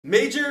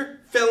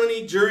Major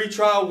felony jury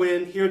trial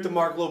win here at the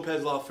Marc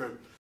Lopez law firm.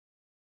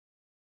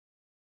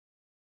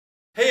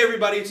 Hey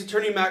everybody, it's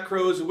attorney Matt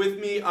Crows. With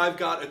me, I've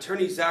got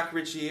attorney Zach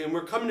Ritchie, and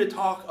we're coming to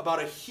talk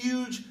about a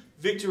huge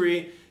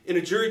victory in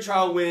a jury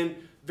trial win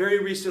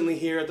very recently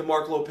here at the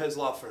Marc Lopez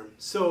law firm.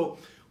 So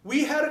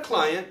we had a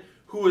client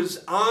who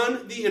was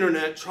on the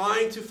internet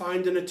trying to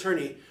find an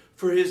attorney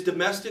for his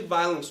domestic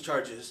violence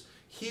charges.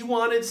 He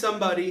wanted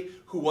somebody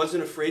who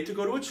wasn't afraid to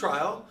go to a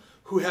trial,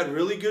 who had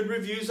really good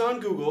reviews on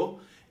Google,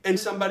 and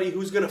somebody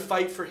who's going to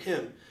fight for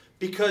him.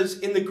 Because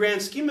in the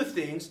grand scheme of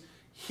things,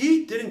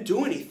 he didn't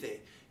do anything.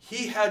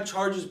 He had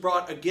charges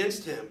brought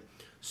against him.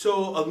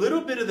 So a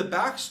little bit of the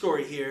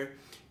backstory here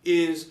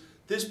is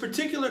this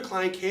particular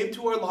client came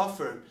to our law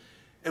firm,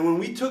 and when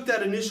we took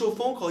that initial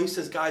phone call, he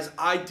says, guys,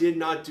 I did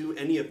not do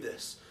any of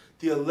this.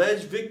 The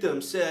alleged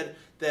victim said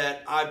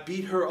that I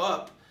beat her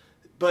up,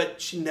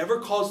 but she never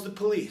calls the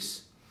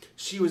police.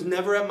 She was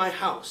never at my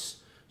house.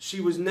 She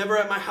was never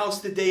at my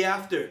house the day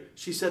after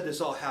she said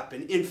this all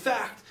happened. In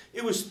fact,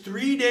 it was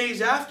 3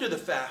 days after the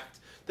fact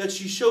that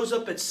she shows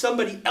up at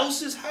somebody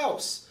else's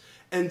house,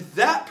 and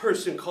that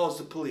person calls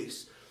the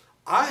police.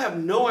 I have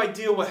no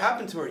idea what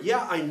happened to her.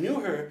 Yeah, I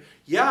knew her.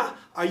 Yeah,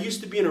 I used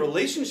to be in a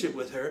relationship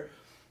with her,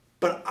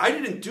 but I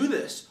didn't do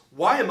this.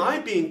 Why am I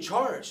being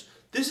charged?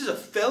 This is a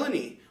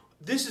felony.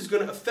 This is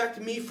going to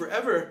affect me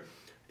forever.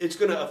 It's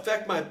going to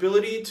affect my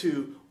ability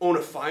to own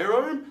a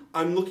firearm.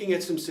 I'm looking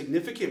at some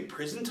significant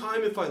prison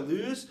time if I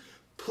lose.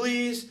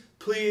 Please,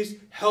 please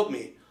help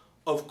me.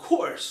 Of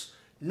course,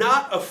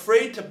 not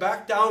afraid to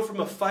back down from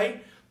a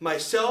fight,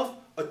 myself,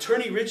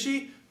 attorney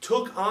Ritchie,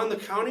 took on the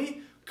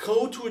county,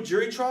 go to a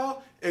jury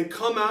trial, and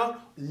come out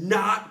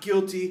not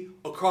guilty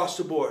across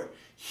the board.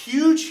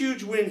 Huge,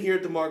 huge win here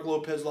at the Marc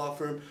Lopez law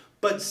firm.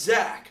 But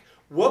Zach,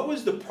 what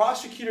was the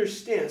prosecutor's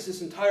stance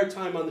this entire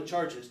time on the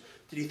charges?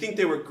 Did he think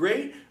they were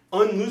great?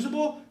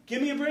 Unlosable?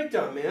 Give me a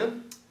breakdown,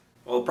 man.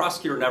 Well, the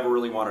prosecutor never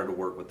really wanted to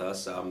work with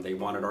us. They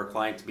wanted our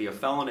client to be a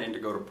felon and to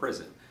go to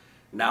prison.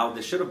 Now,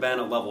 this should have been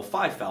a level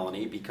 5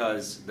 felony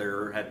because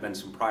there had been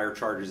some prior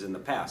charges in the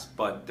past,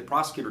 but the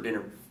prosecutor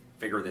didn't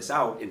figure this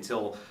out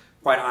until,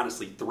 quite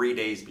honestly, 3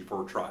 days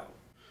before trial.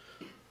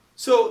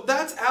 So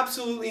that's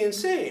absolutely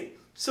insane.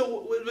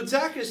 So what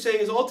Zach is saying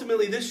is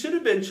ultimately this should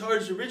have been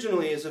charged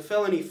originally as a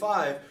felony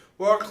 5,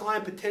 where our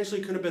client potentially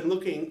could have been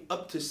looking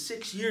up to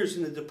 6 years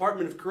in the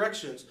Department of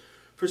Corrections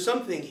for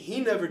something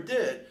he never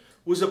did.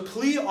 Was a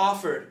plea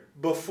offered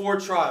before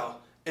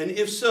trial? And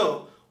if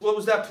so, what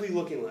was that plea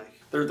looking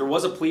like? There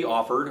was a plea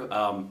offered,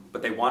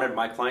 but they wanted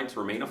my client to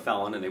remain a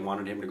felon and they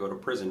wanted him to go to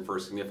prison for a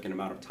significant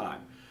amount of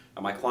time.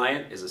 Now, my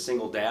client is a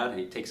single dad and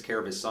he takes care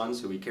of his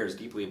sons who he cares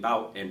deeply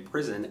about, and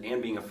prison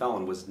and being a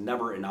felon was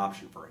never an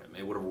option for him.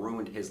 It would have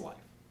ruined his life.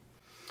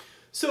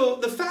 So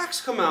the facts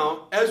come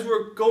out as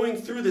we're going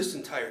through this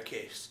entire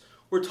case.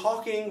 We're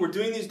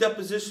doing these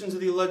depositions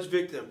of the alleged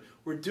victim.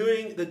 We're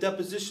doing the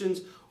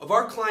depositions of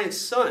our client's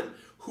son,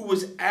 who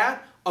was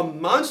at a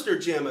Monster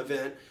Jam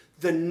event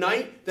the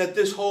night that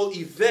this whole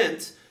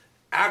event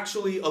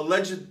actually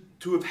alleged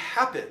to have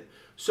happened.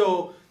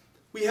 So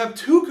we have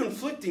two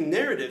conflicting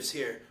narratives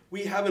here.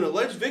 We have an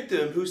alleged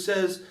victim who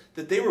says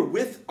that they were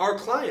with our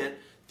client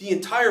the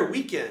entire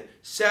weekend,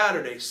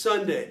 Saturday,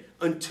 Sunday,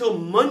 until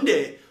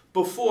Monday,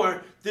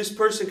 before this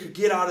person could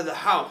get out of the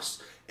house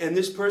and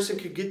this person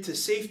could get to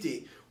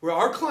safety. Where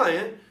our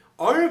client,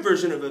 our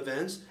version of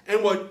events,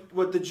 and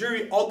what the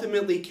jury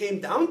ultimately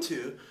came down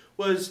to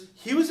was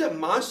he was at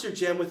Monster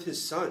Jam with his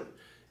son.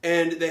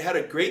 And they had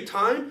a great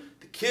time.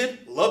 The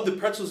kid loved the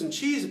pretzels and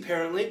cheese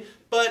apparently,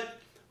 but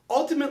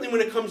ultimately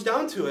when it comes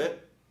down to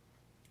it,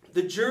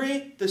 the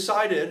jury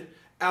decided,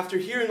 after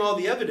hearing all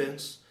the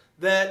evidence,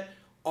 that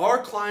our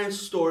client's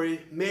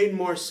story made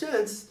more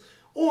sense,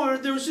 or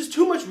there was just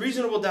too much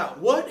reasonable doubt.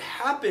 What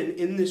happened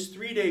in this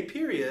 3-day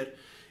period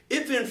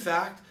if, in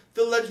fact,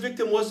 the alleged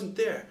victim wasn't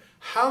there?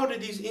 How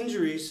did these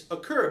injuries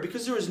occur?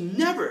 Because there was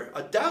never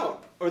a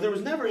doubt, or there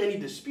was never any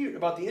dispute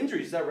about the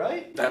injuries. Is that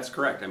right? That's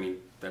correct. I mean,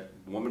 that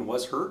woman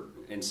was hurt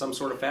in some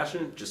sort of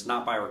fashion, just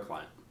not by our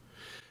client.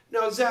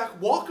 Now, Zach,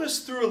 walk us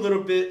through a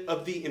little bit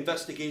of the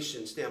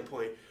investigation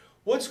standpoint.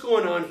 What's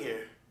going on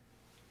here?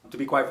 To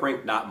be quite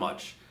frank, not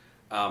much.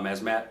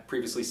 As Matt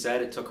previously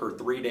said, it took her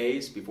 3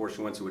 days before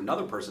she went to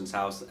another person's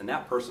house, and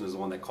that person is the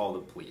one that called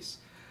the police.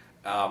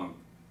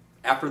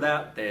 After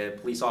that, the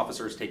police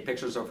officers take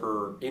pictures of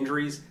her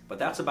injuries, but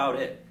that's about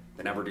it.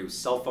 They never do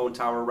cell phone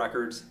tower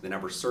records. They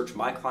never search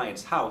my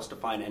client's house to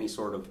find any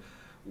sort of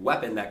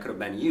weapon that could have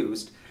been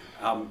used.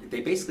 They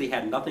basically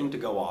had nothing to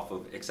go off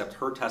of except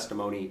her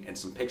testimony and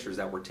some pictures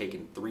that were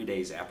taken 3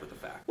 days after the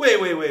fact.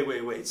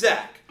 Wait.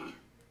 Zach,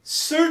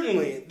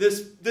 certainly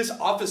this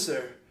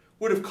officer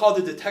would have called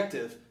a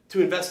detective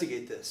to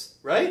investigate this,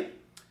 right?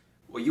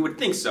 Well, you would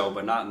think so,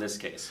 but not in this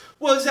case.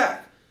 Well,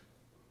 Zach,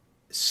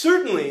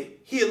 certainly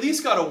he at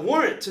least got a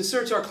warrant to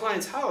search our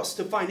client's house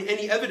to find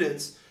any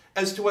evidence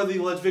as to whether the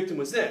alleged victim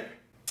was there.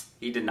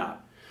 He did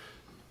not.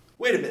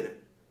 Wait a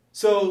minute.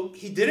 So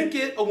he didn't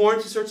get a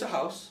warrant to search the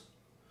house,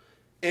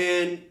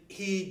 and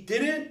he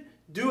didn't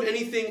do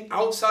anything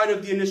outside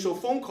of the initial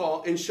phone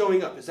call and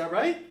showing up. Is that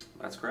right?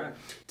 That's correct.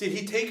 Did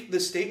he take the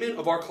statement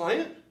of our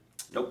client?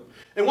 Nope.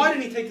 And why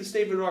didn't he take the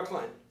statement of our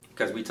client?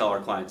 Because we tell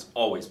our clients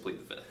always plead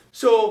the fifth.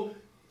 So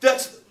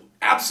that's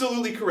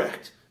absolutely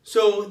correct.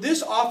 So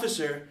this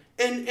officer,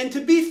 and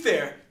to be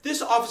fair,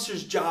 this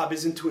officer's job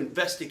isn't to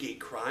investigate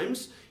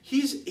crimes.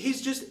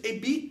 He's just a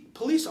beat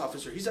police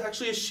officer. He's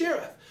actually a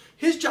sheriff.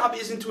 His job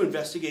isn't to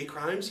investigate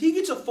crimes. He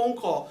gets a phone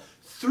call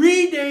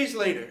 3 days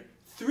later,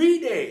 3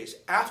 days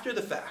after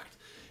the fact.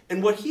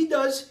 And what he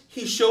does,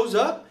 he shows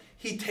up,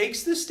 he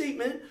takes the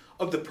statement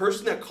of the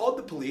person that called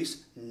the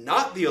police,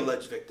 not the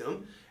alleged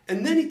victim,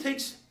 and then he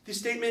takes the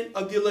statement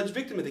of the alleged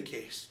victim of the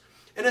case.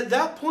 And at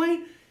that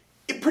point,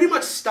 it pretty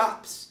much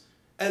stops.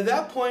 At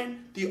that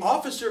point, the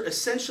officer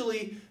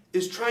essentially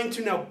is trying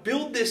to now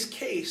build this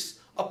case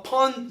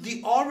upon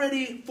the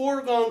already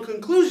foregone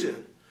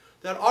conclusion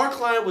that our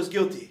client was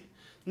guilty.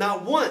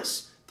 Not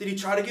once did he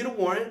try to get a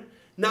warrant.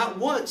 Not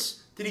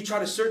once did he try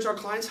to search our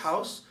client's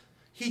house.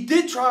 He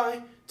did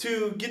try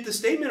to get the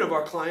statement of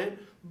our client,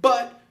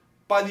 but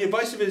by the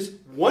advice of his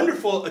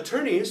wonderful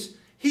attorneys,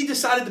 he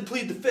decided to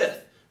plead the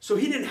fifth. So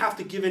he didn't have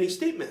to give any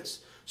statements.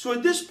 So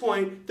at this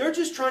point, they're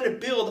just trying to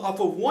build off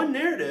of one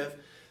narrative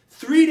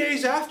 3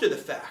 days after the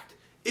fact.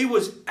 It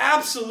was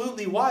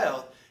absolutely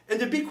wild. And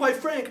to be quite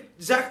frank,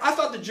 Zach, I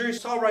thought the jury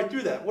saw right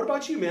through that. What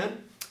about you,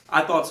 man?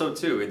 I thought so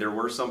too. There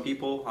were some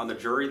people on the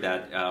jury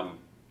that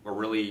were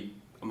really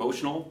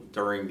emotional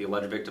during the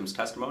alleged victim's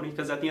testimony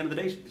because at the end of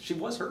the day, she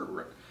was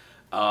hurt.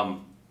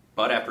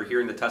 But after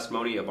hearing the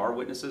testimony of our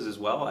witnesses as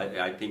well,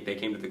 I think they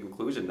came to the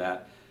conclusion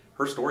that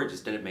her story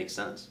just didn't make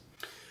sense.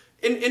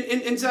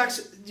 And Zach,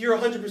 you're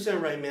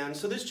 100% right, man.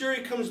 So this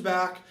jury comes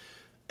back.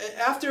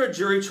 After a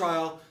jury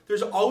trial,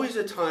 there's always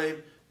a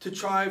time to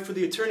try for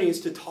the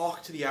attorneys to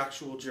talk to the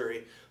actual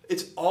jury.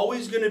 It's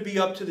always going to be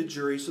up to the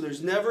jury, so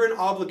there's never an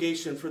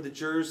obligation for the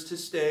jurors to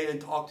stay and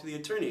talk to the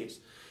attorneys.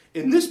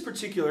 In this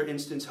particular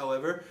instance,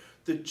 however,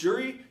 the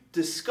jury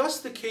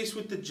discussed the case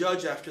with the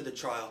judge after the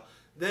trial.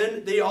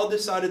 Then they all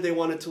decided they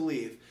wanted to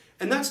leave.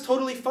 And that's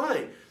totally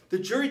fine. The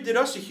jury did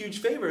us a huge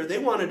favor. They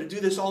wanted to do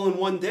this all in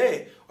one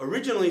day,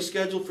 originally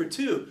scheduled for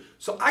 2.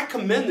 So I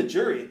commend the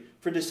jury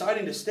for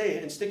deciding to stay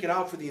and stick it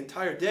out for the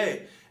entire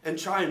day and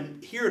try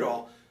and hear it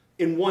all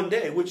in one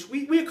day, which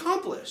we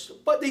accomplished.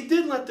 But they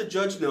did let the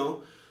judge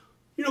know,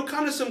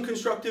 kind of some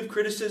constructive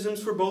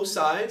criticisms for both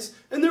sides,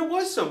 and there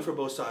was some for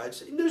both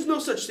sides. There's no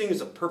such thing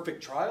as a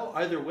perfect trial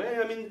either way.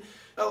 I mean,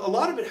 a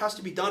lot of it has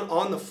to be done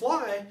on the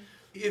fly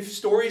if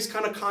stories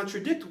kind of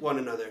contradict one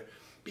another.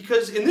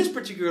 Because in this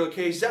particular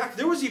case, Zach,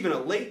 there was even a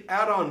late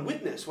add-on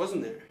witness,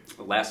 wasn't there?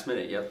 Last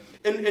minute, yep.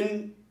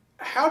 And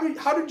how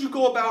did you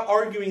go about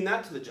arguing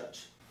that to the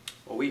judge?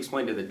 Well, we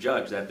explained to the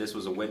judge that this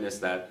was a witness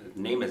that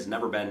name has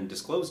never been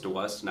disclosed to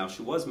us. Now,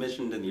 she was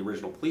mentioned in the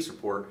original police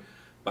report,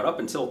 but up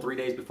until 3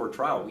 days before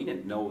trial, we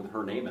didn't know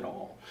her name at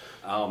all.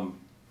 The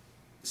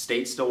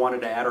state still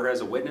wanted to add her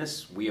as a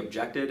witness. We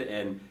objected,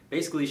 and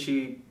basically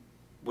she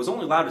was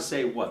only allowed to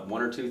say, what,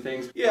 1 or 2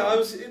 things? Yeah,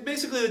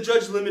 basically the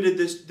judge limited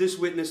this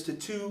witness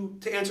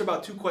to answer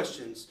about 2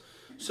 questions.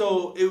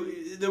 So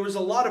there was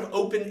a lot of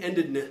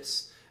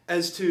open-endedness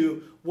as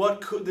to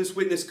what this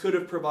witness could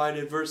have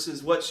provided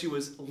versus what she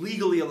was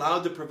legally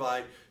allowed to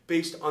provide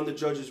based on the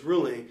judge's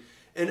ruling.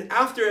 And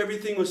after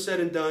everything was said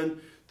and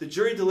done, the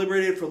jury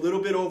deliberated for a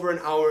little bit over an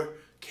hour,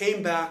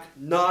 came back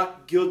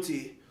not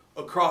guilty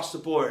across the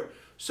board.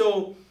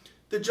 So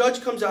the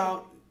judge comes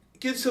out,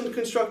 gives some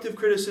constructive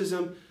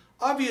criticism.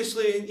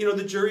 Obviously,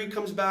 the jury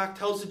comes back,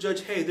 tells the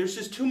judge, hey, there's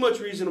just too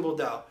much reasonable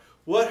doubt.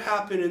 What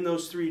happened in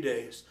those 3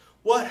 days?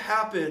 What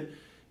happened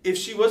if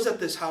she was at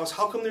this house?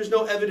 How come there's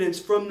no evidence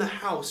from the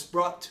house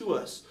brought to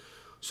us?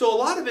 So a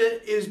lot of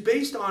it is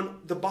based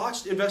on the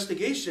botched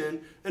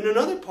investigation, and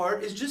another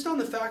part is just on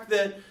the fact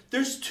that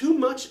there's too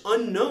much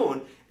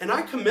unknown. And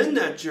I commend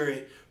that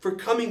jury for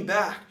coming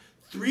back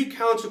 3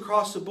 counts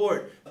across the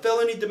board: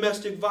 felony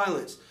domestic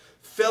violence,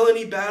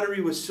 felony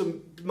battery with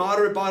some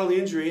moderate bodily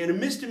injury, and a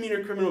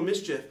misdemeanor criminal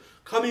mischief,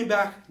 coming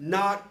back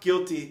not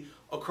guilty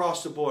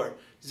across the board.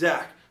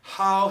 Zach,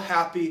 how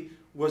happy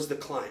was the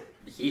client?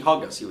 He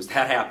hugged us. He was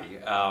that happy.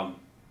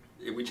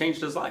 We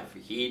changed his life.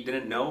 He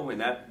didn't know in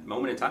that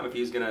moment in time if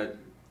he was going to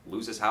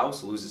lose his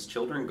house, lose his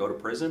children, go to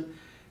prison.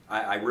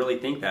 I really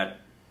think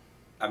that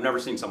I've never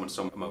seen someone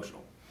so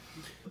emotional.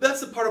 That's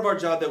the part of our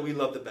job that we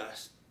love the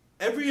best.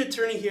 Every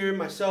attorney here,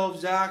 myself,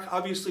 Zach,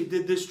 obviously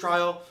did this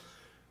trial.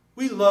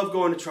 We love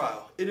going to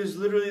trial. It is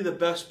literally the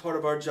best part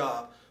of our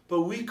job.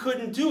 But we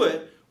couldn't do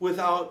it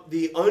without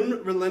the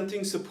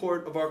unrelenting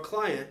support of our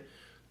client,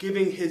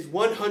 giving his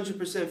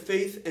 100%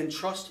 faith and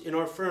trust in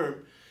our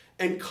firm,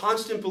 and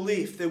constant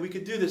belief that we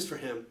could do this for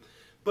him.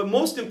 But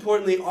most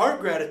importantly, our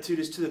gratitude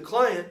is to the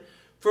client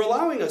for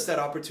allowing us that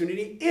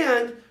opportunity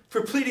and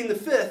for pleading the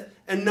fifth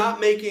and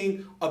not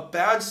making a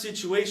bad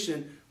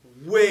situation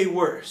way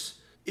worse.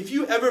 If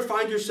you ever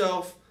find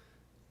yourself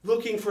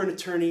looking for an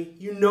attorney,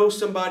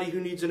 somebody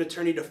who needs an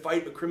attorney to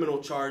fight a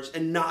criminal charge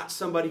and not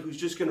somebody who's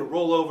just going to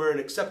roll over and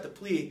accept the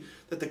plea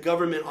that the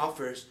government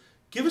offers,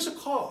 give us a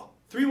call.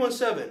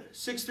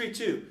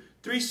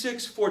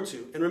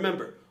 317-632-3642. And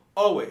remember,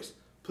 always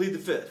plead the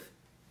fifth.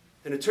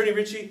 And Attorney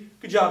Richie,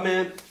 good job,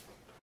 man.